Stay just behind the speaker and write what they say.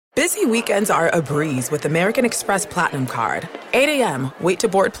Busy weekends are a breeze with American Express Platinum Card. 8 a.m., wait to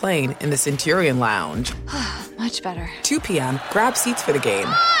board plane in the Centurion Lounge. Much better. 2 p.m., grab seats for the game.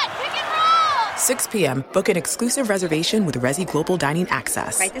 6 p.m., book an exclusive reservation with Resy Global Dining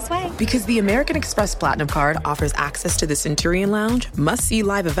Access. Right this way. Because the American Express Platinum Card offers access to the Centurion Lounge, must-see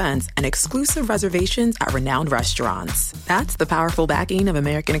live events, and exclusive reservations at renowned restaurants. That's the powerful backing of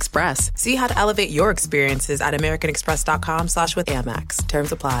American Express. See how to elevate your experiences at americanexpress.com/withAmex.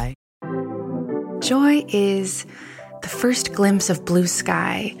 Terms apply. Joy is the first glimpse of blue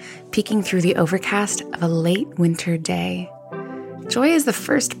sky peeking through the overcast of a late winter day. Joy is the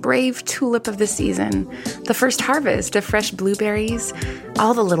first brave tulip of the season, the first harvest of fresh blueberries,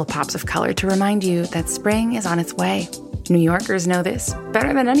 all the little pops of color to remind you that spring is on its way. New Yorkers know this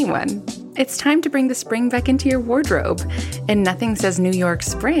better than anyone. It's time to bring the spring back into your wardrobe, and nothing says New York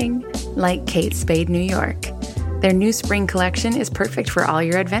spring like Kate Spade New York. Their new spring collection is perfect for all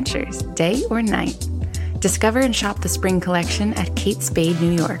your adventures, day or night. Discover and shop the spring collection at Kate Spade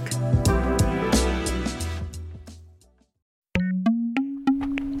New York.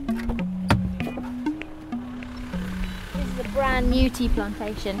 Brand new tea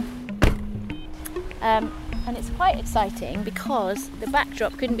plantation, and it's quite exciting because the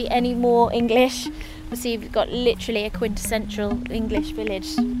backdrop couldn't be any more English. You see, you've got literally a quintessential English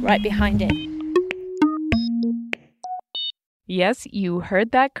village right behind it. Yes, you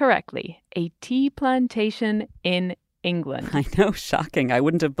heard that correctly. A tea plantation in England. I know, shocking. I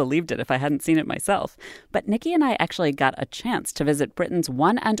wouldn't have believed it if I hadn't seen it myself. But Nikki and I actually got a chance to visit Britain's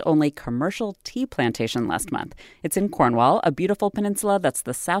one and only commercial tea plantation last month. It's in Cornwall, a beautiful peninsula that's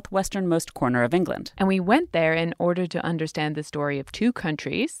the southwesternmost corner of England. And we went there in order to understand the story of two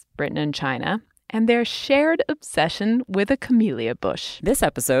countries, Britain and China, and their shared obsession with a camellia bush. This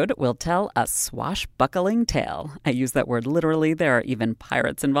episode will tell a swashbuckling tale. I use that word literally. There are even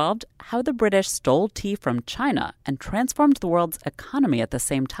pirates involved. How the British stole tea from China and transformed the world's economy at the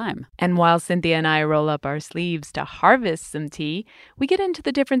same time. And while Cynthia and I roll up our sleeves to harvest some tea, we get into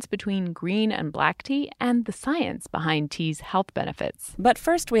the difference between green and black tea and the science behind tea's health benefits. But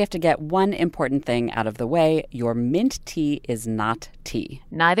first, we have to get one important thing out of the way. Your mint tea is not tea.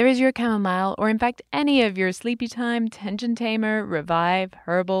 Neither is your chamomile, or in fact, any of your Sleepy Time, Tension Tamer, Revive,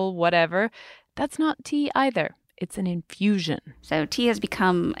 Herbal, whatever. That's not tea either. It's an infusion. So tea has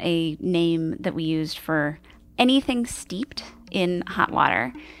become a name that we used for anything steeped in hot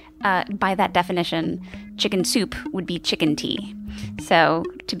water. By that definition, chicken soup would be chicken tea. So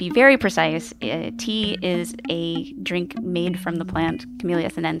to be very precise, tea is a drink made from the plant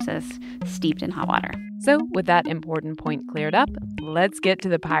Camellia sinensis steeped in hot water. So with that important point cleared up, let's get to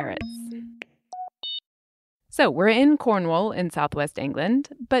the pirates. So we're in Cornwall in southwest England,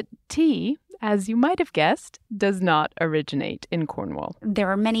 but tea, as you might have guessed, does not originate in Cornwall. There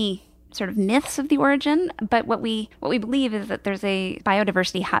are many sort of myths of the origin, but what we believe is that there's a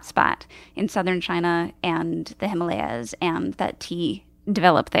biodiversity hotspot in southern China and the Himalayas, and that tea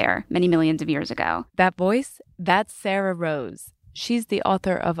developed there many millions of years ago. That voice, that's Sarah Rose. She's the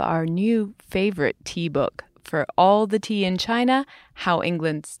author of our new favorite tea book, For All the Tea in China, How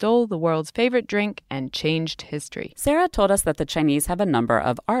England Stole the World's Favorite Drink and Changed History. Sarah told us that the Chinese have a number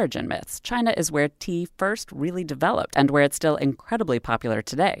of origin myths. China is where tea first really developed and where it's still incredibly popular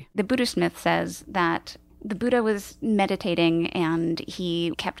today. The Buddhist myth says that the Buddha was meditating and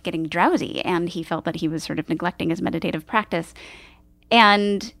he kept getting drowsy, and he felt that he was sort of neglecting his meditative practice,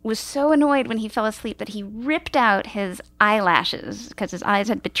 and was so annoyed when he fell asleep that he ripped out his eyelashes because his eyes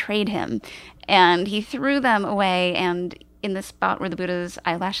had betrayed him, and he threw them away, and in the spot where the Buddha's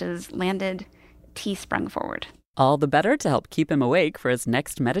eyelashes landed, tea sprung forward. All the better to help keep him awake for his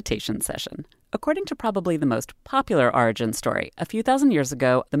next meditation session. According to probably the most popular origin story, a few thousand years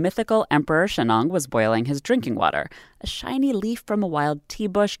ago, the mythical Emperor Shennong was boiling his drinking water. A shiny leaf from a wild tea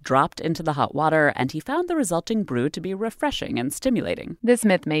bush dropped into the hot water, and he found the resulting brew to be refreshing and stimulating. This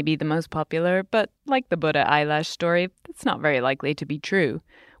myth may be the most popular, but like the Buddha eyelash story, it's not very likely to be true.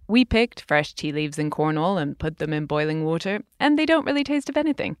 We picked fresh tea leaves in Cornwall and put them in boiling water, and they don't really taste of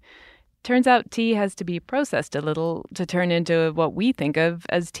anything. Turns out tea has to be processed a little to turn into what we think of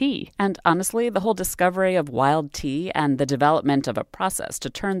as tea. And honestly, the whole discovery of wild tea and the development of a process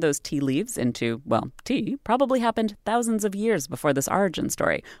to turn those tea leaves into, well, tea probably happened thousands of years before this origin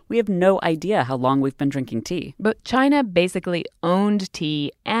story. We have no idea how long we've been drinking tea. But China basically owned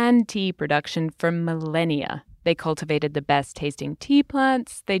tea and tea production for millennia. They cultivated the best-tasting tea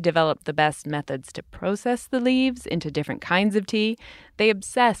plants. They developed the best methods to process the leaves into different kinds of tea. They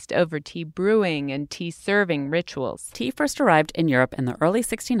obsessed over tea brewing and tea serving rituals. Tea first arrived in Europe in the early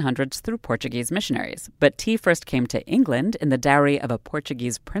 1600s through Portuguese missionaries. But tea first came to England in the dowry of a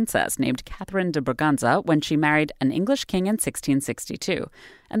Portuguese princess named Catherine de Braganza when she married an English king in 1662.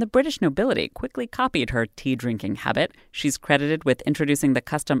 And the British nobility quickly copied her tea-drinking habit. She's credited with introducing the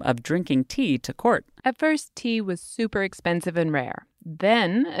custom of drinking tea to court. At first, tea was super expensive and rare.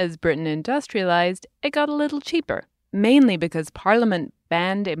 Then, as Britain industrialized, it got a little cheaper, mainly because Parliament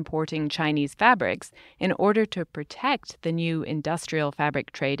banned importing Chinese fabrics in order to protect the new industrial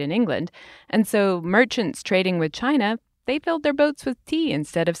fabric trade in England. And so merchants trading with China, they filled their boats with tea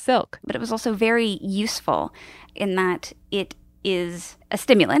instead of silk. But it was also very useful in that it is a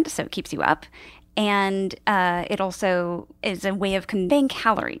stimulant, so it keeps you up. And it also is a way of conveying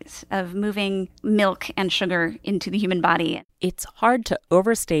calories, of moving milk and sugar into the human body. It's hard to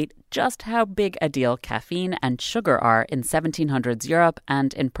overstate just how big a deal caffeine and sugar are in 1700s Europe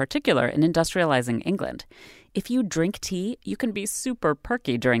and in particular in industrializing England. If you drink tea, you can be super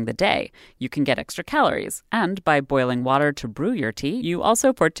perky during the day. You can get extra calories. And by boiling water to brew your tea, you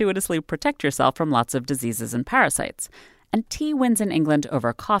also fortuitously protect yourself from lots of diseases and parasites. And tea wins in England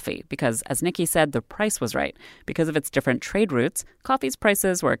over coffee because, as Nikki said, the price was right. Because of its different trade routes, coffee's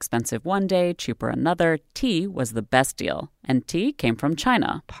prices were expensive one day, cheaper another. Tea was the best deal. And tea came from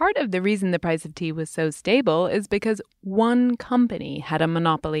China. Part of the reason the price of tea was so stable is because one company had a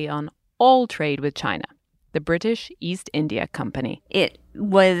monopoly on all trade with China. The British East India Company. It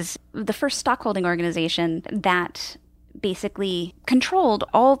was the first stockholding organization that basically controlled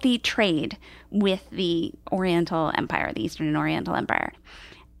all the trade with the Oriental Empire, the Eastern and Oriental Empire.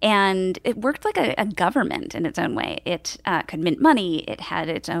 And it worked like a government in its own way. It could mint money, it had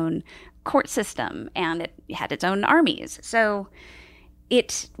its own court system, and it had its own armies. So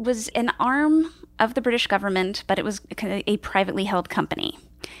it was an arm of the British government, but it was a privately held company.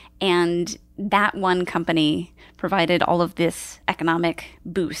 And that one company provided all of this economic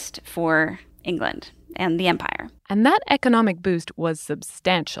boost for England and the empire. And that economic boost was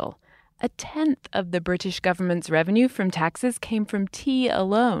substantial. 1/10 of the British government's revenue from taxes came from tea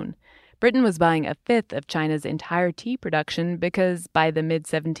alone. Britain was buying 1/5 of China's entire tea production because by the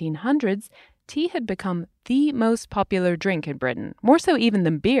mid-1700s, tea had become the most popular drink in Britain, more so even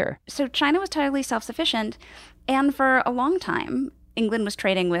than beer. So China was totally self-sufficient, and for a long time, England was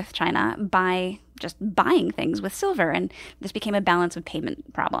trading with China by just buying things with silver, and this became a balance of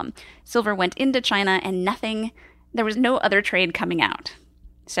payment problem. Silver went into China and there was no other trade coming out.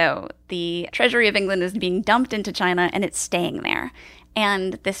 So the treasury of England is being dumped into China and it's staying there.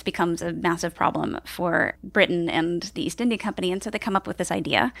 And this becomes a massive problem for Britain and the East India Company. And so they come up with this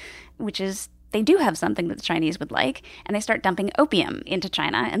idea, which is they do have something that the Chinese would like, and they start dumping opium into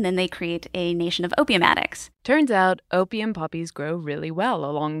China, and then they create a nation of opium addicts. Turns out opium poppies grow really well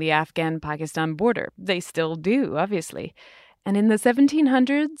along the Afghan-Pakistan border. They still do, obviously. And in the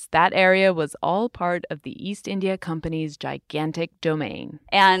 1700s, that area was all part of the East India Company's gigantic domain.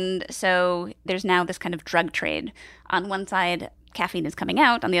 And so there's now this kind of drug trade. On one side, caffeine is coming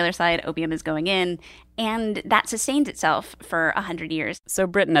out. On the other side, opium is going in. And that sustains itself for 100 years. So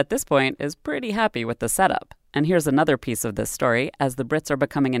Britain at this point is pretty happy with the setup. And here's another piece of this story. As the Brits are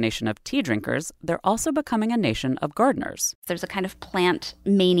becoming a nation of tea drinkers, they're also becoming a nation of gardeners. There's a kind of plant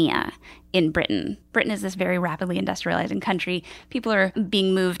mania in Britain. Britain is this very rapidly industrializing country. People are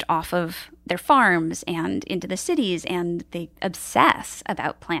being moved off of their farms and into the cities, and they obsess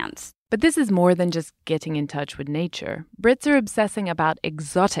about plants. But this is more than just getting in touch with nature. Brits are obsessing about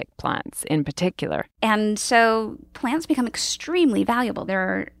exotic plants in particular. And so plants become extremely valuable. There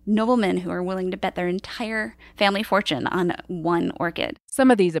are noblemen who are willing to bet their entire family fortune on one orchid. Some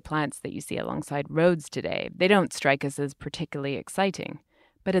of these are plants that you see alongside roads today. They don't strike us as particularly exciting.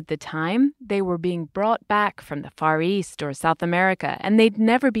 But at the time, they were being brought back from the Far East or South America, and they'd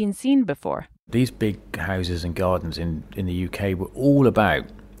never been seen before. These big houses and gardens in the UK were all about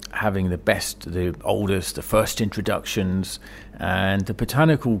having the best, the oldest, the first introductions, and the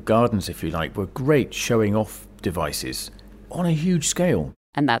botanical gardens, if you like, were great showing off devices on a huge scale.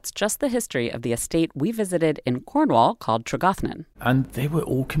 And that's just the history of the estate we visited in Cornwall called Tregothnan. And they were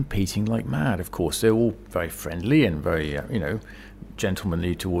all competing like mad, of course. They're all very friendly and very,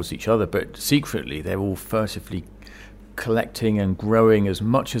 gentlemanly towards each other, but secretly they're all furtively collecting and growing as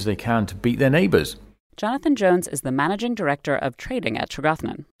much as they can to beat their neighbours. Jonathan Jones is the managing director of trading at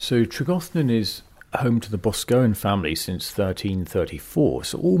Tregothnan. So Tregothnan is home to the Boscawen family since 1334,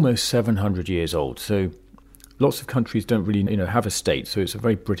 so almost 700 years old. So lots of countries don't really, have estates, so it's a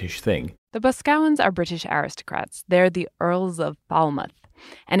very British thing. The Boscawans are British aristocrats. They're the Earls of Falmouth.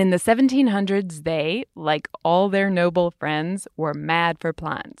 And in the 1700s, they, like all their noble friends, were mad for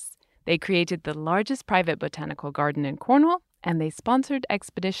plants. They created the largest private botanical garden in Cornwall, and they sponsored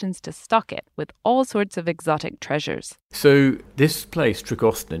expeditions to stock it with all sorts of exotic treasures. So this place,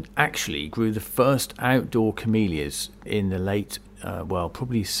 Tregothnan, actually grew the first outdoor camellias in the late,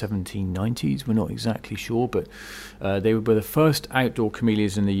 probably 1790s. We're not exactly sure, but they were the first outdoor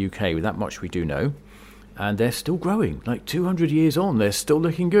camellias in the UK. With that much we do know. And they're still growing. Like 200 years on, they're still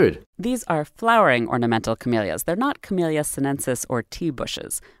looking good. These are flowering ornamental camellias. They're not Camellia sinensis or tea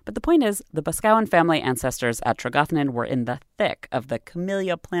bushes. But the point is, the Boscawan family ancestors at Tregothnan were in the thick of the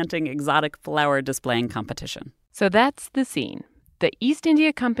camellia planting exotic flower displaying competition. So that's the scene. The East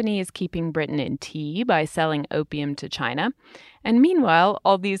India Company is keeping Britain in tea by selling opium to China. And meanwhile,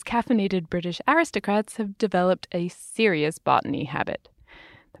 all these caffeinated British aristocrats have developed a serious botany habit.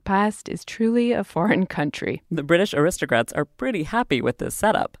 The past is truly a foreign country. The British aristocrats are pretty happy with this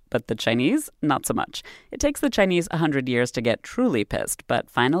setup, but the Chinese, not so much. It takes the Chinese 100 years to get truly pissed, but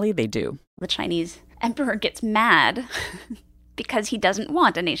finally they do. The Chinese emperor gets mad because he doesn't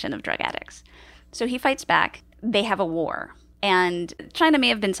want a nation of drug addicts. So he fights back. They have a war. And China may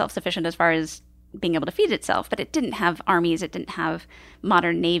have been self-sufficient as far as being able to feed itself, but it didn't have armies, it didn't have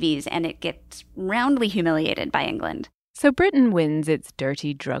modern navies, and it gets roundly humiliated by England. So Britain wins its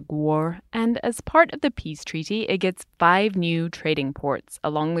dirty drug war, and as part of the peace treaty, it gets 5 new trading ports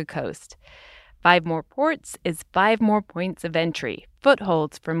along the coast. 5 more ports is 5 more points of entry,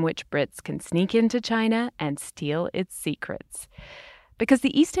 footholds from which Brits can sneak into China and steal its secrets. Because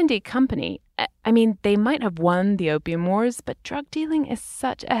the East India Company, they might have won the Opium Wars, but drug dealing is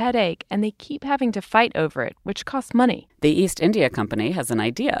such a headache, and they keep having to fight over it, which costs money. The East India Company has an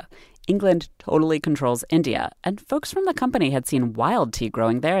idea. England totally controls India, and folks from the company had seen wild tea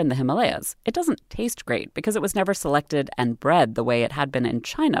growing there in the Himalayas. It doesn't taste great because it was never selected and bred the way it had been in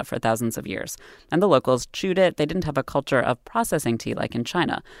China for thousands of years. And the locals chewed it. They didn't have a culture of processing tea like in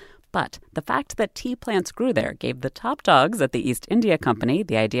China. But the fact that tea plants grew there gave the top dogs at the East India Company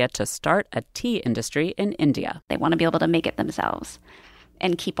the idea to start a tea industry in India. They want to be able to make it themselves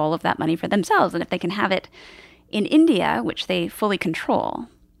and keep all of that money for themselves. And if they can have it in India, which they fully control,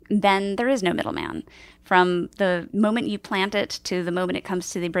 then there is no middleman. From the moment you plant it to the moment it comes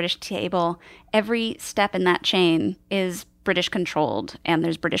to the British table, every step in that chain is British controlled, and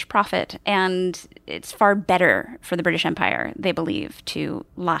there's British profit. And it's far better for the British Empire, they believe, to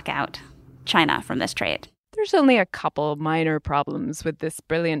lock out China from this trade. There's only a couple minor problems with this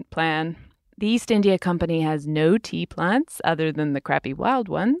brilliant plan. The East India Company has no tea plants other than the crappy wild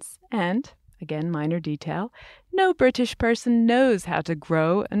ones, and, again, minor detail, no British person knows how to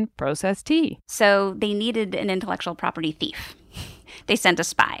grow and process tea. So they needed an intellectual property thief. They sent a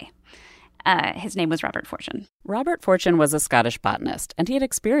spy. His name was Robert Fortune. Robert Fortune was a Scottish botanist, and he had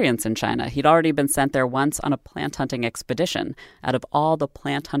experience in China. He'd already been sent there once on a plant hunting expedition. Out of all the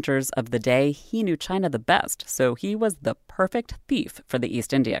plant hunters of the day, he knew China the best, so he was the perfect thief for the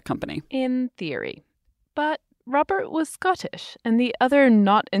East India Company. In theory. But Robert was Scottish, and the other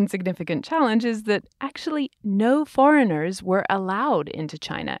not insignificant challenge is that actually no foreigners were allowed into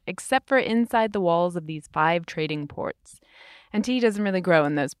China, except for inside the walls of these 5 trading ports. And tea doesn't really grow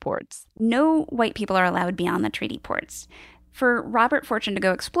in those ports. No white people are allowed beyond the treaty ports. For Robert Fortune to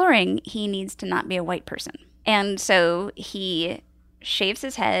go exploring, he needs to not be a white person. And so he shaves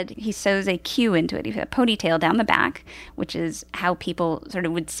his head, he sews a queue into it, a ponytail down the back, which is how people sort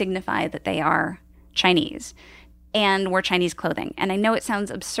of would signify that they are Chinese, and wore Chinese clothing. And I know it sounds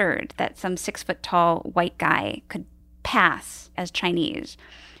absurd that some 6-foot-tall white guy could pass as Chinese.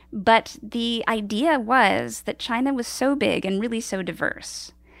 But the idea was that China was so big and really so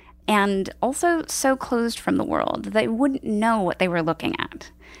diverse, and also so closed from the world that they wouldn't know what they were looking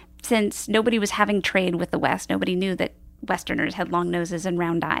at. Since nobody was having trade with the West, nobody knew that Westerners had long noses and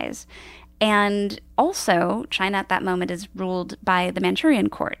round eyes. And also, China at that moment is ruled by the Manchurian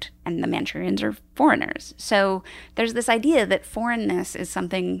court, and the Manchurians are foreigners. So there's this idea that foreignness is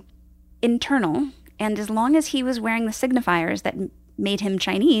something internal, and as long as he was wearing the signifiers that made him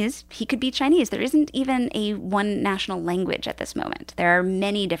Chinese, he could be Chinese. There isn't even a one national language at this moment. There are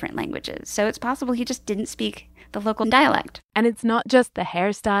many different languages. So it's possible he just didn't speak the local dialect. And it's not just the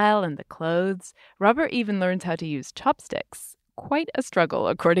hairstyle and the clothes. Robert even learns how to use chopsticks. Quite a struggle,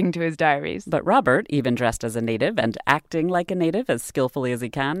 according to his diaries. But Robert, even dressed as a native and acting like a native as skillfully as he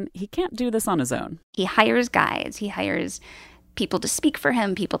can't do this on his own. He hires guides. He hires people to speak for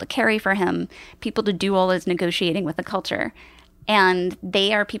him, people to carry for him, people to do all his negotiating with the culture. And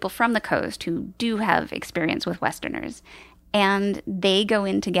they are people from the coast who do have experience with Westerners. And they go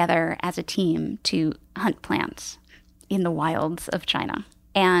in together as a team to hunt plants in the wilds of China.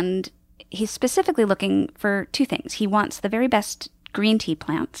 And he's specifically looking for two things. He wants the very best green tea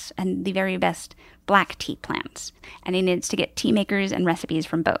plants and the very best black tea plants. And he needs to get tea makers and recipes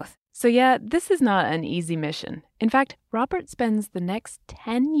from both. So yeah, this is not an easy mission. In fact, Robert spends the next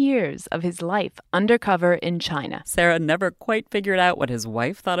 10 years of his life undercover in China. Sarah never quite figured out what his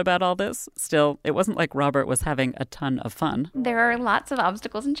wife thought about all this. Still, it wasn't like Robert was having a ton of fun. There are lots of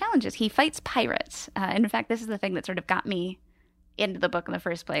obstacles and challenges. He fights pirates. In fact, this is the thing that sort of got me into the book in the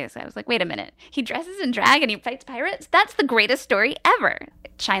first place. I was like, wait a minute. He dresses in drag and he fights pirates? That's the greatest story ever.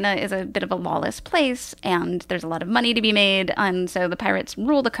 China is a bit of a lawless place, and there's a lot of money to be made, and so the pirates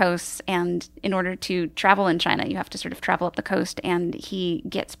rule the coasts, and in order to travel in China, you have to sort of travel up the coast, and he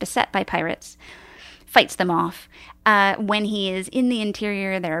gets beset by pirates, fights them off. When he is in the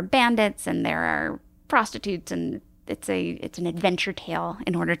interior, there are bandits, and there are prostitutes, and it's an adventure tale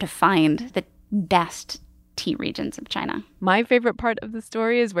in order to find the best tea regions of China. My favorite part of the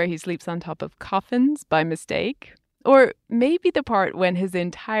story is where he sleeps on top of coffins by mistake. Or maybe the part when his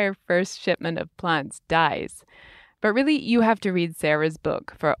entire first shipment of plants dies. But really, you have to read Sarah's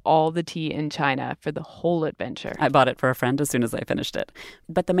book for all the tea in China for the whole adventure. I bought it for a friend as soon as I finished it.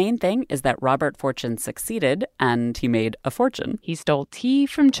 But the main thing is that Robert Fortune succeeded, and he made a fortune. He stole tea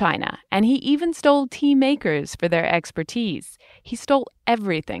from China, and he even stole tea makers for their expertise. He stole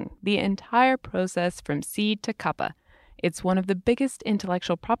everything, the entire process from seed to cuppa. It's one of the biggest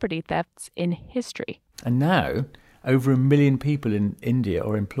intellectual property thefts in history. And now, over 1 million people in India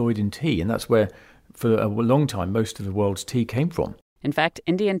are employed in tea, and that's where, for a long time, most of the world's tea came from. In fact,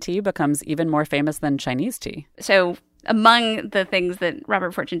 Indian tea becomes even more famous than Chinese tea. So among the things that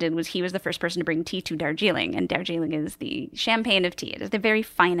Robert Fortune did was he was the first person to bring tea to Darjeeling, and Darjeeling is the champagne of tea. It is the very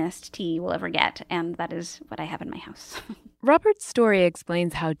finest tea you will ever get, and that is what I have in my house. Robert's story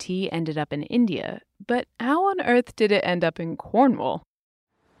explains how tea ended up in India, but how on earth did it end up in Cornwall?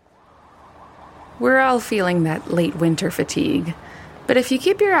 We're all feeling that late winter fatigue. But if you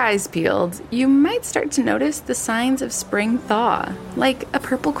keep your eyes peeled, you might start to notice the signs of spring thaw, like a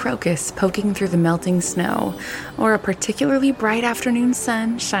purple crocus poking through the melting snow, or a particularly bright afternoon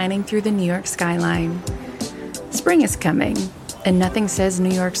sun shining through the New York skyline. Spring is coming, and nothing says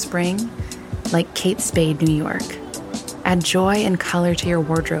New York spring like Kate Spade, New York. Add joy and color to your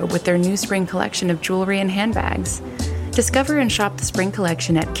wardrobe with their new spring collection of jewelry and handbags. Discover and shop the spring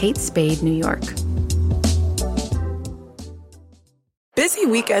collection at Kate Spade, New York. Busy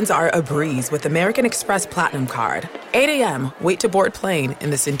weekends are a breeze with American Express Platinum Card. 8 a.m., wait to board plane in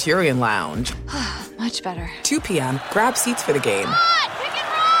the Centurion Lounge. Much better. 2 p.m., grab seats for the game.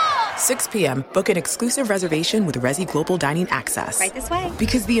 6 p.m., book an exclusive reservation with Resy Global Dining Access. Right this way.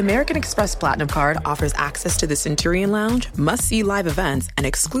 Because the American Express Platinum Card offers access to the Centurion Lounge, must-see live events, and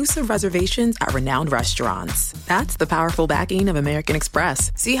exclusive reservations at renowned restaurants. That's the powerful backing of American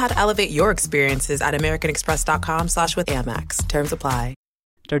Express. See how to elevate your experiences at americanexpress.com/withAmex. Terms apply.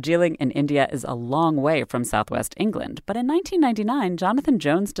 Darjeeling in India is a long way from southwest England, but in 1999, Jonathan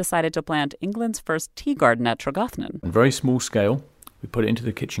Jones decided to plant England's first tea garden at Tregathnan. On a very small scale, we put it into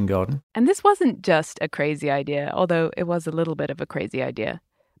the kitchen garden. And this wasn't just a crazy idea, although it was a little bit of a crazy idea.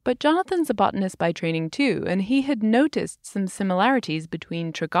 But Jonathan's a botanist by training too, and he had noticed some similarities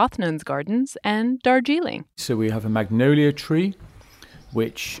between Tregathnan's gardens and Darjeeling. So we have a magnolia tree,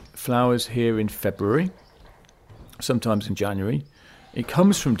 which flowers here in February, sometimes in January. It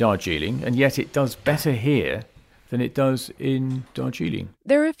comes from Darjeeling, and yet it does better here than it does in Darjeeling.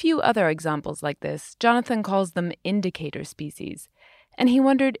 There are a few other examples like this. Jonathan calls them indicator species. And he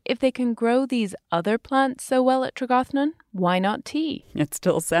wondered if they can grow these other plants so well at Tregathnan, why not tea? It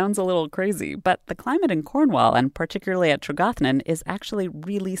still sounds a little crazy, but the climate in Cornwall, and particularly at Tregathnan, is actually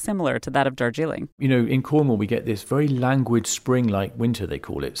really similar to that of Darjeeling. You know, in Cornwall we get this very languid spring-like winter, they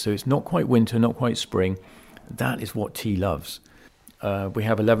call it. So it's not quite winter, not quite spring. That is what tea loves. We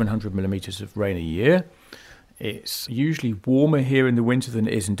have 1,100 millimetres of rain a year. It's usually warmer here in the winter than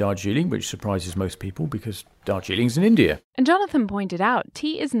it is in Darjeeling, which surprises most people because Darjeeling's in India. And Jonathan pointed out,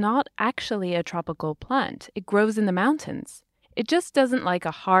 tea is not actually a tropical plant. It grows in the mountains. It just doesn't like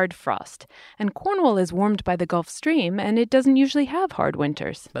a hard frost. And Cornwall is warmed by the Gulf Stream, and it doesn't usually have hard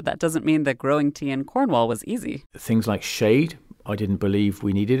winters. But that doesn't mean that growing tea in Cornwall was easy. Things like shade, I didn't believe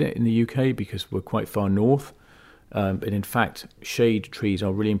we needed it in the UK because we're quite far north. But in fact, shade trees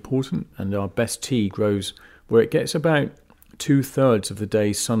are really important, and our best tea grows where it gets about 2/3 of the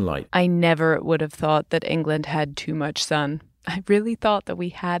day's sunlight. I never would have thought that England had too much sun. I really thought that we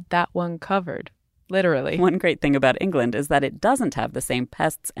had that one covered. literally. One great thing about England is that it doesn't have the same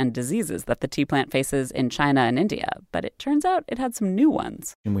pests and diseases that the tea plant faces in China and India, but it turns out it had some new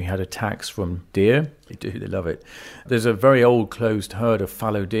ones. And we had attacks from deer. They love it. There's a very old closed herd of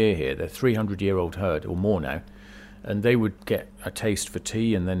fallow deer here. They're 300-year-old herd or more now. And they would get a taste for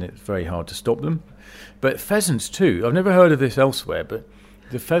tea, and then it's very hard to stop them. But pheasants too. I've never heard of this elsewhere, but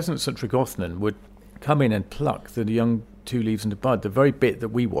the pheasants at Tregothnan would come in and pluck the young two leaves in the bud. The very bit that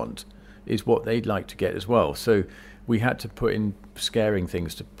we want is what they'd like to get as well. So we had to put in scaring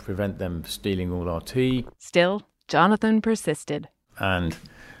things to prevent them stealing all our tea. Still, Jonathan persisted. And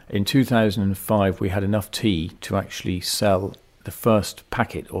in 2005, we had enough tea to actually sell the first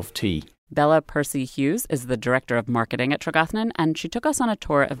packet of tea. Bella Percy Hughes is the director of marketing at Tregothnan, and she took us on a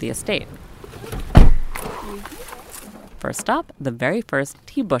tour of the estate. First stop, the very first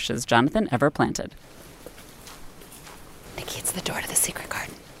tea bushes Jonathan ever planted. Nikki, it's the door to the secret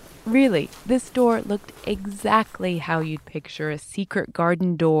garden. Really, this door looked exactly how you'd picture a secret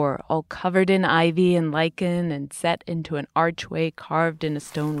garden door, all covered in ivy and lichen and set into an archway carved in a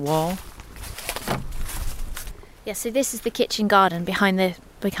stone wall. Yeah, so this is the kitchen garden behind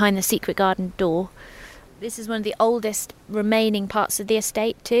the secret garden door. This is one of the oldest remaining parts of the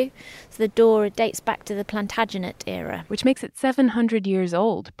estate too. So the door dates back to the Plantagenet era. Which makes it 700 years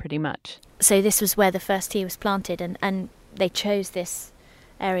old, pretty much. So this was where the first tea was planted, and they chose this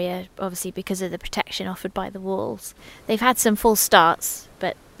area obviously because of the protection offered by the walls. They've had some false starts,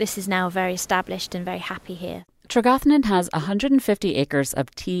 but this is now very established and very happy here. Tregothnan has 150 acres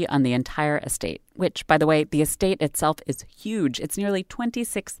of tea on the entire estate, which, by the way, the estate itself is huge. It's nearly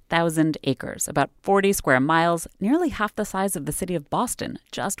 26,000 acres, about 40 square miles, nearly half the size of the city of Boston,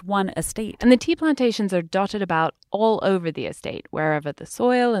 just one estate. And the tea plantations are dotted about all over the estate, wherever the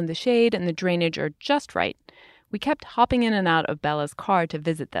soil and the shade and the drainage are just right. We kept hopping in and out of Bella's car to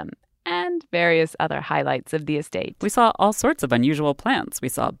visit them, and various other highlights of the estate. We saw all sorts of unusual plants. We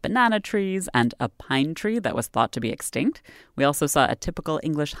saw banana trees and a pine tree that was thought to be extinct. We also saw a typical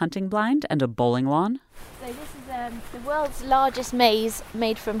English hunting blind and a bowling lawn. So this is the world's largest maze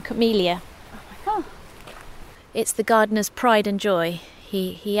made from camellia. Oh. It's the gardener's pride and joy.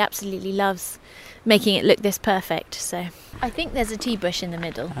 He absolutely loves making it look this perfect. So I think there's a tea bush in the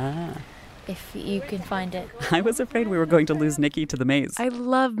middle. If you can find it. I was afraid we were going to lose Nikki to the maze. I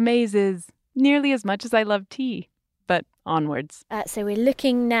love mazes, nearly as much as I love tea. But onwards. So we're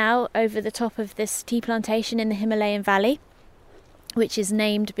looking now over the top of this tea plantation in the Himalayan Valley, which is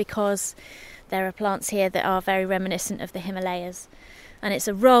named because there are plants here that are very reminiscent of the Himalayas. And it's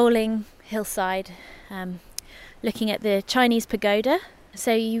a rolling hillside, looking at the Chinese pagoda.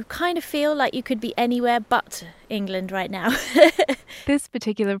 So you kind of feel like you could be anywhere but England right now. This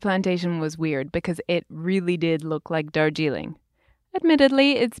particular plantation was weird because it really did look like Darjeeling.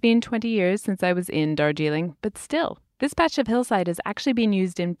 Admittedly, it's been 20 years since I was in Darjeeling, but still, this patch of hillside has actually been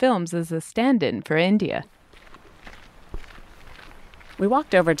used in films as a stand-in for India. We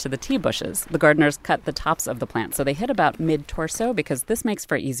walked over to the tea bushes. The gardeners cut the tops of the plant so they hit about mid-torso because this makes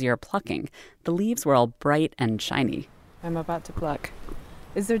for easier plucking. The leaves were all bright and shiny. I'm about to pluck.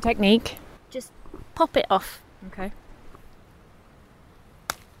 Is there a technique? Just pop it off. Okay.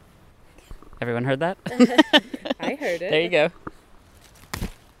 Everyone heard that? I heard it. There you go.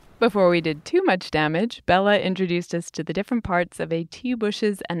 Before we did too much damage, Bella introduced us to the different parts of a tea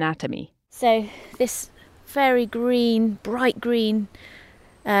bush's anatomy. So this very green, bright green,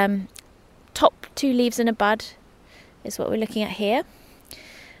 top two leaves and a bud is what we're looking at here.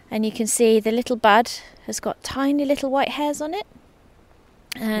 And you can see the little bud has got tiny little white hairs on it.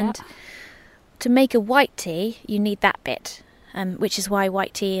 And to make a white tea, you need that bit, which is why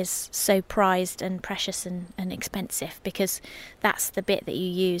white tea is so prized and precious and expensive, because that's the bit that you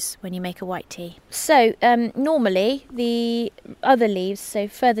use when you make a white tea. So normally the other leaves, so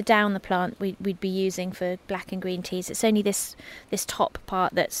further down the plant, we'd be using for black and green teas. It's only this top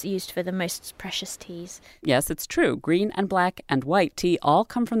part that's used for the most precious teas. Yes, it's true. Green and black and white tea all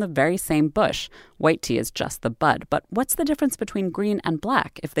come from the very same bush. White tea is just the bud. But what's the difference between green and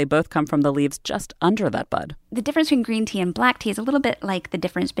black if they both come from the leaves just under that bud? The difference between green tea and black tea is a little bit like the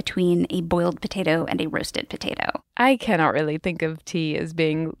difference between a boiled potato and a roasted potato. I cannot really think of tea as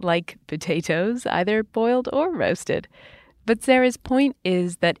being like potatoes, either boiled or roasted. But Sarah's point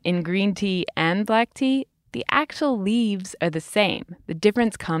is that in green tea and black tea, the actual leaves are the same. The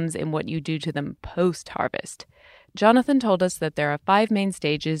difference comes in what you do to them post-harvest. Jonathan told us that there are 5 main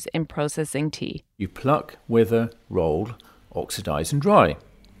stages in processing tea. You pluck, wither, roll, oxidize and dry.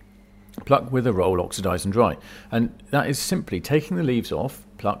 Pluck, wither, roll, oxidize and dry. And that is simply taking the leaves off,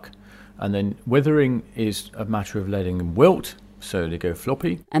 pluck, and then withering is a matter of letting them wilt, so they go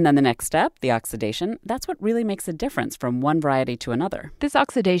floppy. And then the next step, the oxidation, that's what really makes a difference from one variety to another. This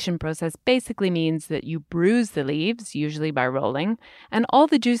oxidation process basically means that you bruise the leaves, usually by rolling, and all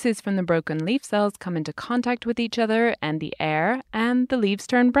the juices from the broken leaf cells come into contact with each other and the air, and the leaves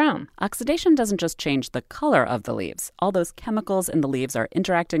turn brown. Oxidation doesn't just change the color of the leaves. All those chemicals in the leaves are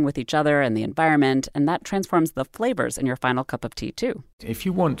interacting with each other and the environment, and that transforms the flavors in your final cup of tea too. If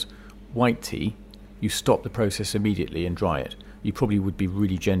you want white tea, you stop the process immediately and dry it. You probably would be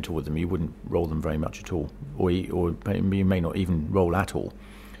really gentle with them. You wouldn't roll them very much at all, or you may not even roll at all.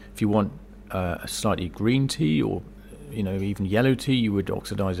 If you want a slightly green tea, or even yellow tea, you would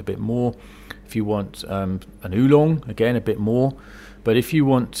oxidize a bit more. If you want an oolong, again a bit more. But if you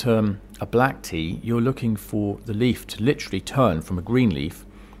want a black tea, you're looking for the leaf to literally turn from a green leaf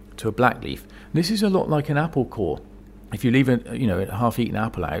to a black leaf. This is a lot like an apple core. If you leave a half-eaten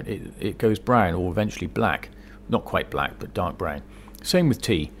apple out, it goes brown or eventually black. Not quite black, but dark brown. Same with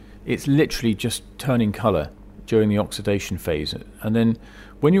tea. It's literally just turning colour during the oxidation phase. And then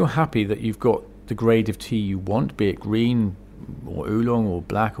when you're happy that you've got the grade of tea you want, be it green or oolong or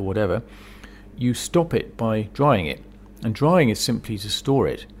black or whatever, you stop it by drying it. And drying is simply to store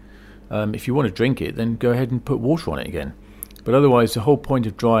it. If you want to drink it, then go ahead and put water on it again. But otherwise, the whole point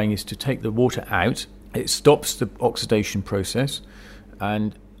of drying is to take the water out. It stops the oxidation process,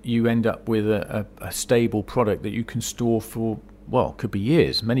 and you end up with a stable product that you can store for, could be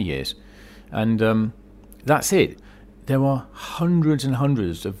years, many years. And that's it. There are hundreds and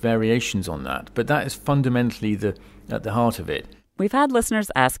hundreds of variations on that, but that is fundamentally at the heart of it. We've had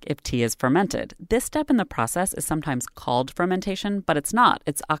listeners ask if tea is fermented. This step in the process is sometimes called fermentation, but it's not.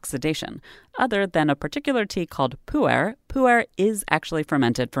 It's oxidation. Other than a particular tea called pu'er, pu'er is actually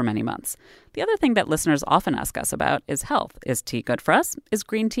fermented for many months. The other thing that listeners often ask us about is health. Is tea good for us? Is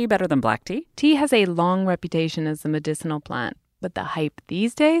green tea better than black tea? Tea has a long reputation as a medicinal plant, but the hype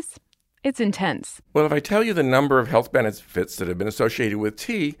these days, it's intense. Well, if I tell you the number of health benefits that have been associated with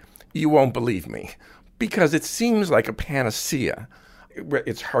tea, you won't believe me. Because it seems like a panacea.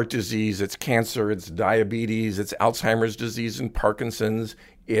 It's heart disease, it's cancer, it's diabetes, it's Alzheimer's disease and Parkinson's,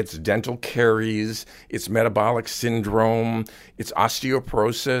 it's dental caries, it's metabolic syndrome, it's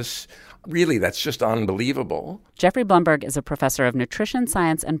osteoporosis. Really, that's just unbelievable. Jeffrey Blumberg is a professor of nutrition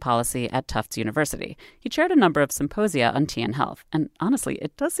science and policy at Tufts University. He chaired a number of symposia on tea and health. And honestly,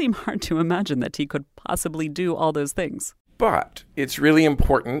 it does seem hard to imagine that tea could possibly do all those things. But it's really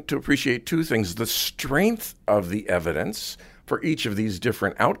important to appreciate two things. The strength of the evidence for each of these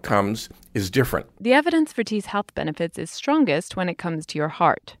different outcomes is different. The evidence for tea's health benefits is strongest when it comes to your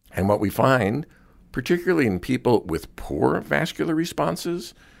heart. And what we find, particularly in people with poor vascular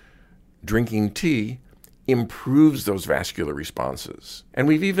responses, drinking tea improves those vascular responses. And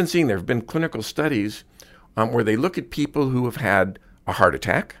we've even seen there have been clinical studies where they look at people who have had a heart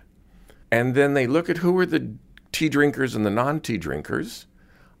attack, and then they look at who are the tea drinkers and the non-tea drinkers,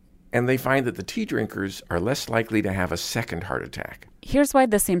 and they find that the tea drinkers are less likely to have a second heart attack. Here's why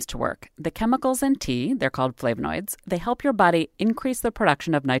this seems to work. The chemicals in tea, they're called flavonoids, they help your body increase the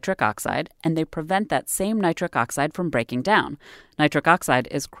production of nitric oxide, and they prevent that same nitric oxide from breaking down. Nitric oxide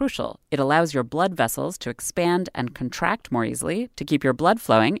is crucial. It allows your blood vessels to expand and contract more easily to keep your blood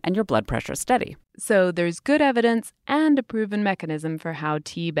flowing and your blood pressure steady. So there's good evidence and a proven mechanism for how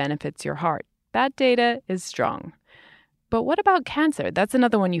tea benefits your heart. That data is strong. But what about cancer? That's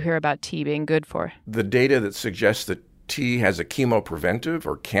another one you hear about tea being good for. The data that suggests that tea has a chemopreventive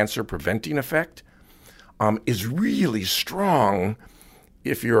or cancer-preventing effect is really strong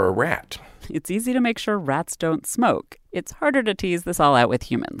if you're a rat. It's easy to make sure rats don't smoke. It's harder to tease this all out with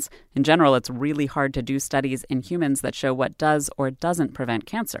humans. In general, it's really hard to do studies in humans that show what does or doesn't prevent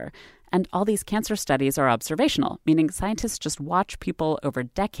cancer. And all these cancer studies are observational, meaning scientists just watch people over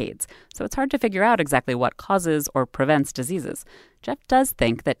decades. So it's hard to figure out exactly what causes or prevents diseases. Jeff does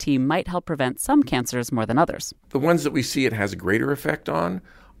think that tea might help prevent some cancers more than others. The ones that we see it has a greater effect on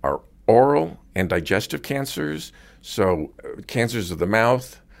are oral and digestive cancers, so cancers of the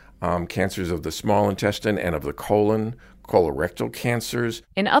mouth, cancers of the small intestine and of the colon, colorectal cancers.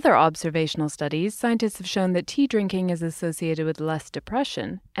 In other observational studies, scientists have shown that tea drinking is associated with less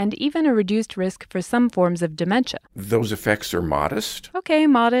depression and even a reduced risk for some forms of dementia. Those effects are modest. Okay,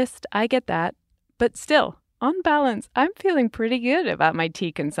 modest, I get that. But still, on balance, I'm feeling pretty good about my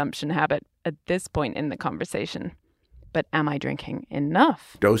tea consumption habit at this point in the conversation. But am I drinking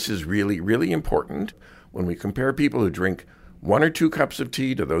enough? Dose is really, really important. When we compare people who drink 1 or 2 cups of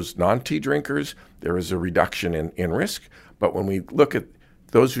tea to those non-tea drinkers, there is a reduction in risk. But when we look at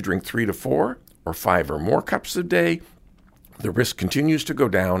those who drink 3 to 4 or 5 or more cups a day, the risk continues to go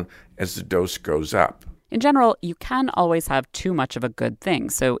down as the dose goes up. In general, you can always have too much of a good thing,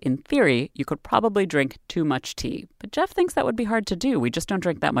 so in theory, you could probably drink too much tea. But Jeff thinks that would be hard to do. We just don't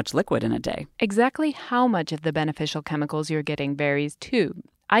drink that much liquid in a day. Exactly how much of the beneficial chemicals you're getting varies too.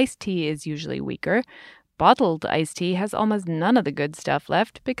 Iced tea is usually weaker. Bottled iced tea has almost none of the good stuff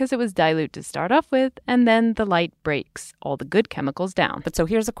left because it was dilute to start off with, and then the light breaks all the good chemicals down. But so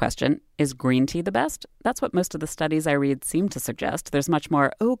here's a question. Is green tea the best? That's what most of the studies I read seem to suggest. There's much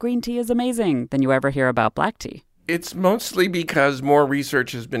more, oh, green tea is amazing, than you ever hear about black tea. It's mostly because more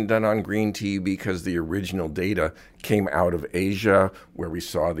research has been done on green tea because the original data came out of Asia where we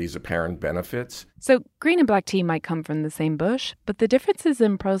saw these apparent benefits. So green and black tea might come from the same bush, but the differences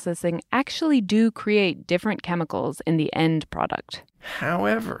in processing actually do create different chemicals in the end product.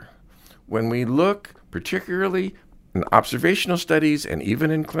 However, when we look particularly in observational studies and even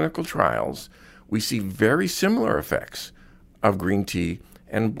in clinical trials, we see very similar effects of green tea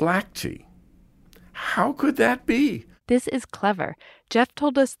and black tea. How could that be? This is clever. Jeff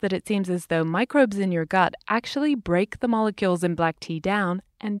told us that it seems as though microbes in your gut actually break the molecules in black tea down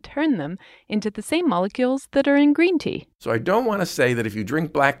and turn them into the same molecules that are in green tea. So I don't want to say that if you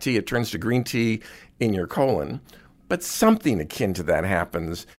drink black tea, it turns to green tea in your colon, but something akin to that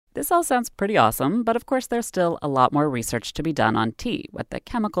happens. This all sounds pretty awesome, but of course there's still a lot more research to be done on tea, what the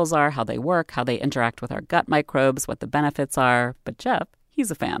chemicals are, how they work, how they interact with our gut microbes, what the benefits are. But Jeff,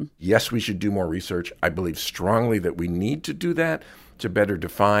 he's a fan. Yes, we should do more research. I believe strongly that we need to do that to better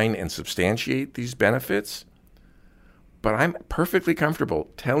define and substantiate these benefits. But I'm perfectly comfortable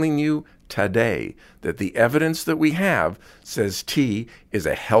telling you today that the evidence that we have says tea is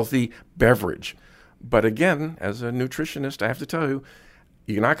a healthy beverage. But again, as a nutritionist, I have to tell you,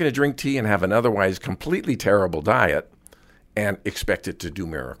 you're not going to drink tea and have an otherwise completely terrible diet and expect it to do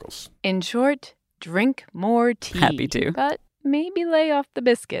miracles. In short, drink more tea. Happy to. But maybe lay off the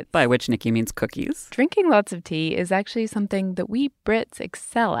biscuits. By which Nikki means cookies. Drinking lots of tea is actually something that we Brits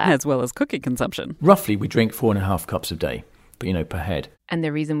excel at. As well as cookie consumption. Roughly, we drink 4.5 cups a day, but per head. And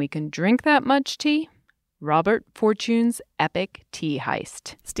the reason we can drink that much tea? Robert Fortune's epic tea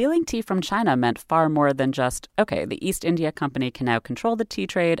heist. Stealing tea from China meant far more than just, okay, the East India Company can now control the tea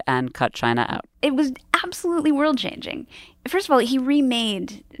trade and cut China out. It was absolutely world-changing. First of all, he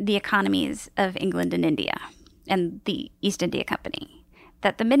remade the economies of England and India and the East India Company.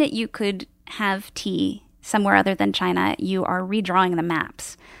 That the minute you could have tea somewhere other than China, you are redrawing the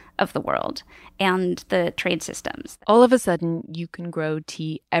maps of the world and the trade systems. All of a sudden, you can grow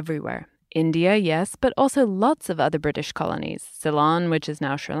tea everywhere. India, yes, but also lots of other British colonies. Ceylon, which is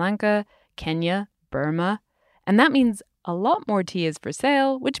now Sri Lanka, Kenya, Burma. And that means a lot more tea is for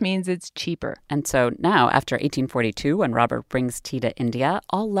sale, which means it's cheaper. And so now, after 1842, when Robert brings tea to India,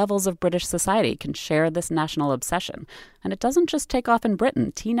 all levels of British society can share this national obsession. And it doesn't just take off in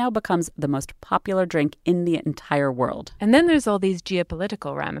Britain. Tea now becomes the most popular drink in the entire world. And then there's all these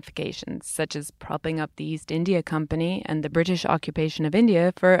geopolitical ramifications, such as propping up the East India Company and the British occupation of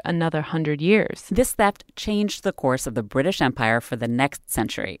India for another 100 years. This theft changed the course of the British Empire for the next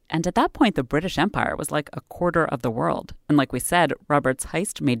century. And at that point, the British Empire was like a quarter of the world. And like we said, Robert's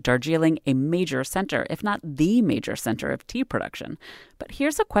heist made Darjeeling a major center, if not the major center of tea production. But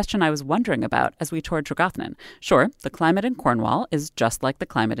here's a question I was wondering about as we toured Tregathnan. Sure, the climate in Cornwall is just like the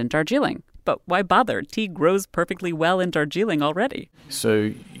climate in Darjeeling. But why bother? Tea grows perfectly well in Darjeeling already.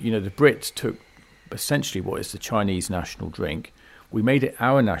 So, the Brits took essentially what is the Chinese national drink. We made it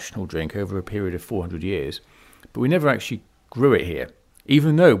our national drink over a period of 400 years, but we never actually grew it here,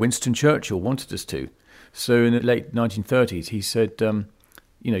 even though Winston Churchill wanted us to. So in the late 1930s, he said,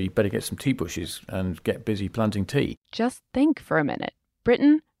 you better get some tea bushes and get busy planting tea. Just think for a minute.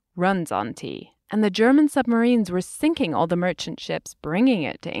 Britain runs on tea, and the German submarines were sinking all the merchant ships bringing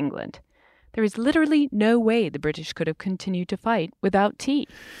it to England. There is literally no way the British could have continued to fight without tea.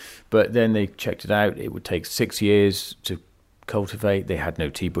 But then they checked it out. It would take 6 years to cultivate. They had no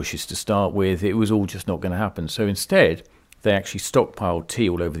tea bushes to start with. It was all just not going to happen. So instead, they actually stockpiled tea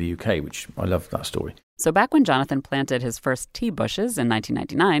all over the UK, which I love that story. So back when Jonathan planted his first tea bushes in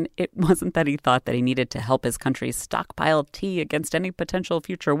 1999, it wasn't that he thought that he needed to help his country stockpile tea against any potential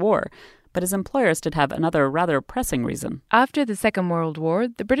future war. But his employers did have another rather pressing reason. After the Second World War,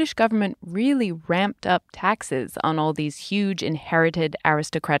 the British government really ramped up taxes on all these huge inherited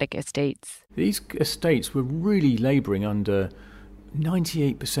aristocratic estates. These estates were really labouring under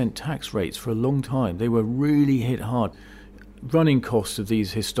 98% tax rates for a long time. They were really hit hard. Running costs of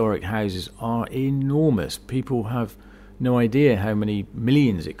these historic houses are enormous. People have no idea how many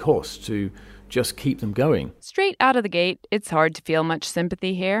millions it costs to just keep them going. Straight out of the gate, it's hard to feel much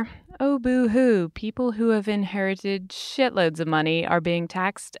sympathy here. oh boo-hoo, people who have inherited shitloads of money are being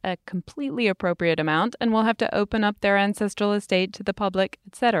taxed a completely appropriate amount and will have to open up their ancestral estate to the public,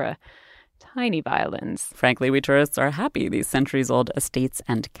 etc. Tiny violins. Frankly, we tourists are happy these centuries-old estates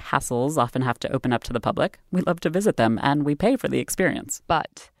and castles often have to open up to the public. We love to visit them, and we pay for the experience.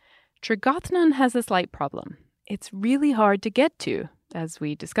 But Tregathnan has a slight problem. It's really hard to get to, as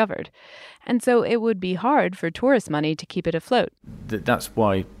we discovered. And so it would be hard for tourist money to keep it afloat. That's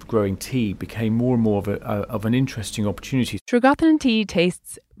why growing tea became more and more of an interesting opportunity. Tregathnan tea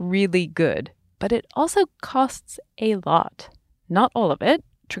tastes really good, but it also costs a lot. Not all of it.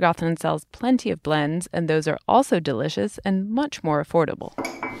 Tregathnan sells plenty of blends, and those are also delicious and much more affordable.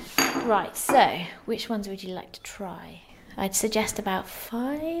 Right, so which ones would you like to try? I'd suggest about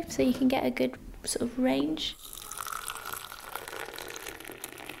 5 so you can get a good sort of range.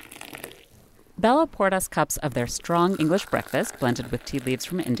 Bella poured us cups of their strong English breakfast blended with tea leaves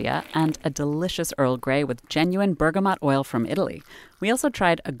from India and a delicious Earl Grey with genuine bergamot oil from Italy. We also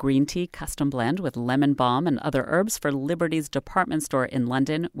tried a green tea custom blend with lemon balm and other herbs for Liberty's department store in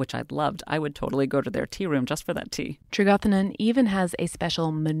London, which I loved. I would totally go to their tea room just for that tea. Tregathnan even has a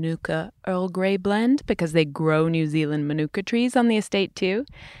special Manuka Earl Grey blend because they grow New Zealand Manuka trees on the estate too,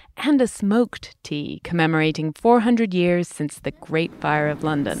 and a smoked tea commemorating 400 years since the Great Fire of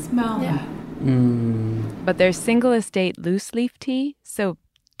London. Smell that. But there's single estate loose leaf tea, so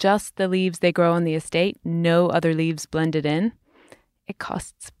just the leaves they grow on the estate, no other leaves blended in. It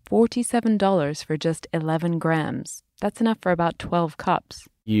costs $47 for just 11 grams. That's enough for about 12 cups.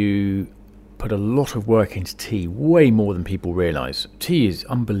 You put a lot of work into tea, way more than people realise. Tea is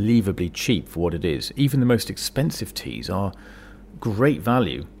unbelievably cheap for what it is. Even the most expensive teas are great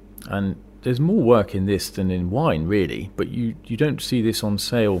value. And there's more work in this than in wine, really. But you don't see this on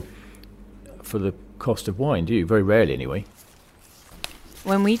sale for the cost of wine, do you? Very rarely, anyway.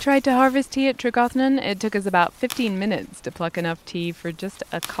 When we tried to harvest tea at Tregathnan, it took us about 15 minutes to pluck enough tea for just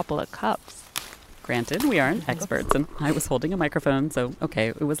a couple of cups. Granted, we aren't experts, and I was holding a microphone, so okay,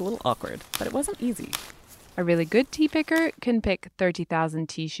 it was a little awkward, but it wasn't easy. A really good tea picker can pick 30,000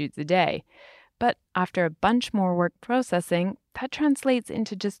 tea shoots a day. But after a bunch more work processing, that translates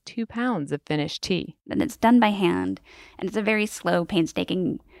into just 2 pounds of finished tea. And it's done by hand, and it's a very slow,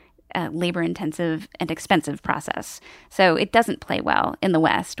 painstaking, labor-intensive and expensive process. So it doesn't play well in the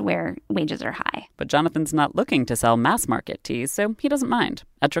West, where wages are high. But Jonathan's not looking to sell mass-market teas, so he doesn't mind.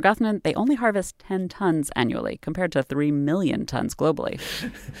 At Tregathnan, they only harvest 10 tons annually, compared to 3 million tons globally.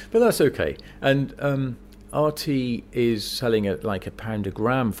 But that's okay. And our tea is selling at like £1 a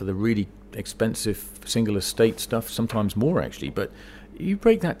gram for the really expensive single estate stuff, sometimes more actually. But you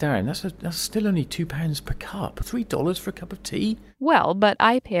break that down, that's still only £2 per cup. $3 for a cup of tea? Well, but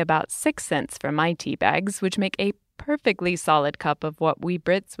I pay about 6 cents for my tea bags, which make a perfectly solid cup of what we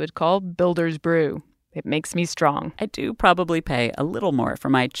Brits would call builder's brew. It makes me strong. I do probably pay a little more for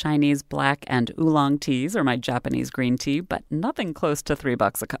my Chinese black and oolong teas or my Japanese green tea, but nothing close to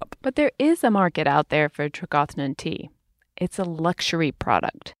 $3 a cup. But there is a market out there for Tregathnan tea. It's a luxury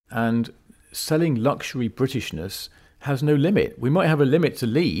product. And selling luxury Britishness has no limit. We might have a limit to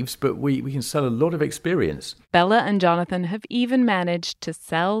leaves, but we can sell a lot of experience. Bella and Jonathan have even managed to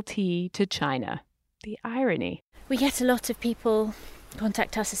sell tea to China. The irony. We get a lot of people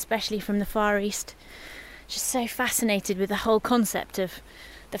contact us, especially from the Far East, just so fascinated with the whole concept of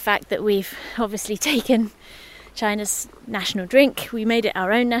the fact that we've obviously taken China's national drink, we made it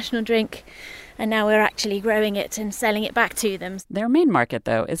our own national drink, and now we're actually growing it and selling it back to them. Their main market,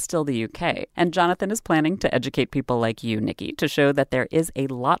 though, is still the UK, and Jonathan is planning to educate people like you, Nikki, to show that there is a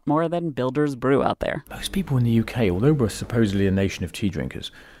lot more than Builder's Brew out there. Most people in the UK, although we're supposedly a nation of tea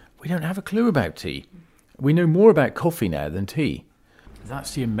drinkers, we don't have a clue about tea. We know more about coffee now than tea.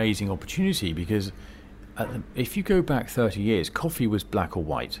 That's the amazing opportunity, because if you go back 30 years, coffee was black or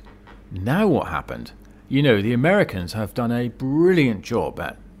white. Now what happened? You know, the Americans have done a brilliant job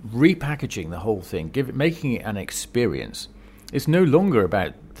at repackaging the whole thing, making it an experience. It's no longer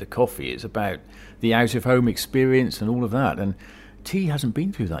about the coffee, it's about the out-of-home experience and all of that. And tea hasn't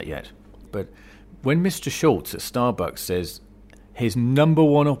been through that yet. But when Mr. Schultz at Starbucks says his number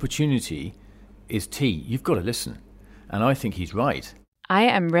one opportunity is tea, you've got to listen. And I think he's right. I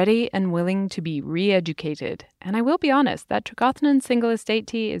am ready and willing to be re-educated. And I will be honest, that Tregathnan single estate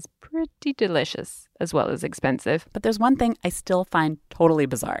tea is pretty delicious, as well as expensive. But there's one thing I still find totally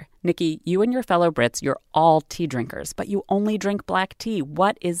bizarre. Nikki, you and your fellow Brits, you're all tea drinkers, but you only drink black tea.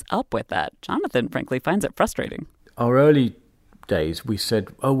 What is up with that? Jonathan, frankly, finds it frustrating. Our early days, we said,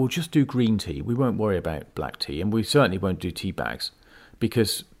 oh, we'll just do green tea. We won't worry about black tea. And we certainly won't do tea bags,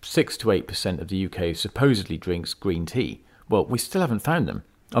 because 6 to 8% of the UK supposedly drinks green tea. Well, we still haven't found them.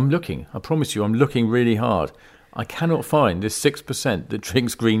 I'm looking. I promise you, I'm looking really hard. I cannot find this 6% that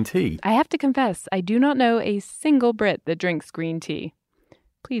drinks green tea. I have to confess, I do not know a single Brit that drinks green tea.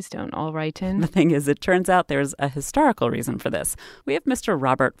 Please don't all write in. The thing is, it turns out there's a historical reason for this. We have Mr.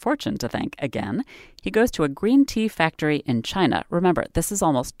 Robert Fortune to thank again. He goes to a green tea factory in China. Remember, this is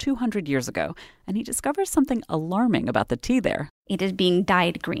almost 200 years ago. And he discovers something alarming about the tea there. It is being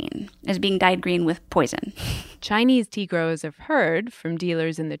dyed green. It is being dyed green with poison. Chinese tea growers have heard from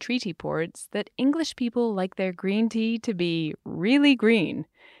dealers in the treaty ports that English people like their green tea to be really green.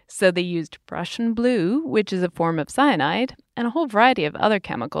 So they used Prussian blue, which is a form of cyanide, and a whole variety of other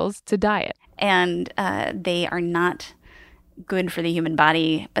chemicals to dye it. And they are not good for the human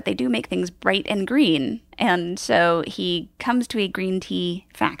body, but they do make things bright and green. And so he comes to a green tea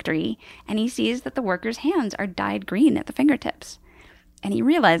factory, and he sees that the workers' hands are dyed green at the fingertips. And he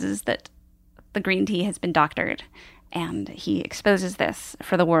realizes that the green tea has been doctored, and he exposes this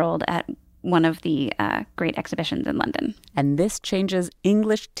for the world at one of the great exhibitions in London. And this changes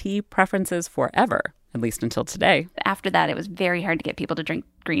English tea preferences forever, at least until today. After that, it was very hard to get people to drink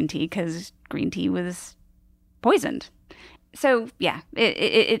green tea because green tea was poisoned. So, yeah,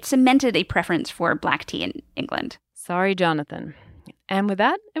 it cemented a preference for black tea in England. Sorry, Jonathan. And with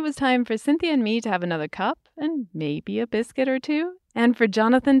that, it was time for Cynthia and me to have another cup and maybe a biscuit or two, and for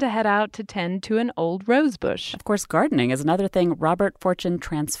Jonathan to head out to tend to an old rose bush. Of course, gardening is another thing Robert Fortune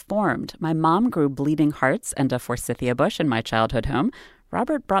transformed. My mom grew bleeding hearts and a forsythia bush in my childhood home.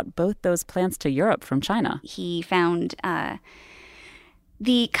 Robert brought both those plants to Europe from China. He found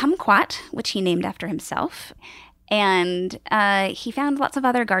the kumquat, which he named after himself, and he found lots of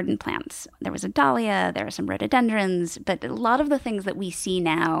other garden plants. There was a dahlia, there are some rhododendrons, but a lot of the things that we see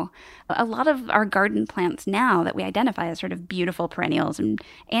now, a lot of our garden plants now that we identify as sort of beautiful perennials and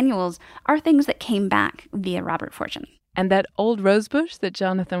annuals are things that came back via Robert Fortune. And that old rosebush that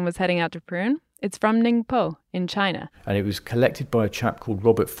Jonathan was heading out to prune, it's from Ningpo in China. And it was collected by a chap called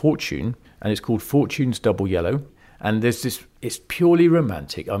Robert Fortune, and it's called Fortune's Double Yellow. And there's this, it's purely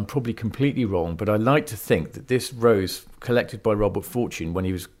romantic. I'm probably completely wrong, but I like to think that this rose collected by Robert Fortune when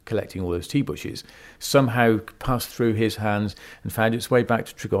he was collecting all those tea bushes somehow passed through his hands and found its way back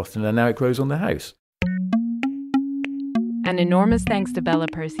to Tregarthen, and now it grows on the house. An enormous thanks to Bella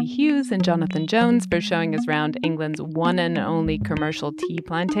Percy Hughes and Jonathan Jones for showing us around England's one and only commercial tea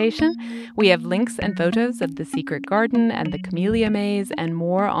plantation. We have links and photos of the secret garden and the camellia maze and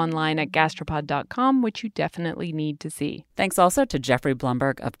more online at gastropod.com, which you definitely need to see. Thanks also to Jeffrey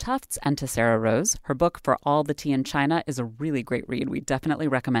Blumberg of Tufts and to Sarah Rose. Her book, For All the Tea in China, is a really great read. We definitely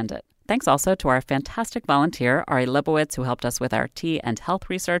recommend it. Thanks also to our fantastic volunteer, Ari Lebowitz, who helped us with our tea and health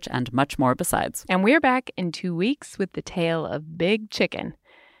research and much more besides. And we're back in 2 weeks with the tale of Big Chicken.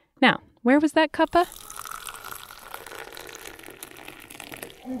 Now, where was that cuppa?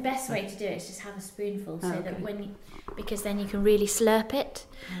 And the best way to do it is just have a spoonful that because then you can really slurp it.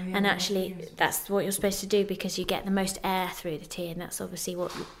 And actually, that's what you're supposed to do because you get the most air through the tea, and that's obviously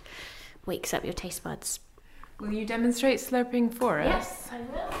what wakes up your taste buds. Will you demonstrate slurping for us? Yes, I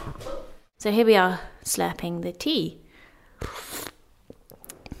will. So here we are slurping the tea.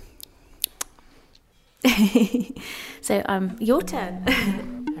 So your turn.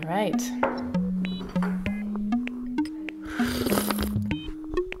 All right.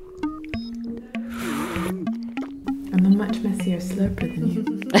 I'm a much messier slurper than you.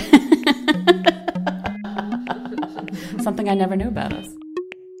 Something I never knew about us.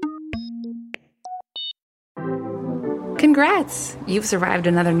 Congrats! You've survived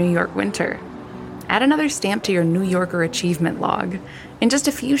another New York winter. Add another stamp to your New Yorker achievement log. In just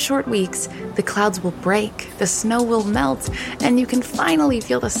a few short weeks, the clouds will break, the snow will melt, and you can finally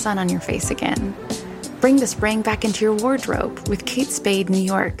feel the sun on your face again. Bring the spring back into your wardrobe with Kate Spade New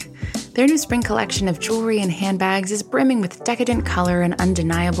York. Their new spring collection of jewelry and handbags is brimming with decadent color and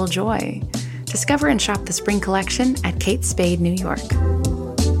undeniable joy. Discover and shop the spring collection at Kate Spade New York.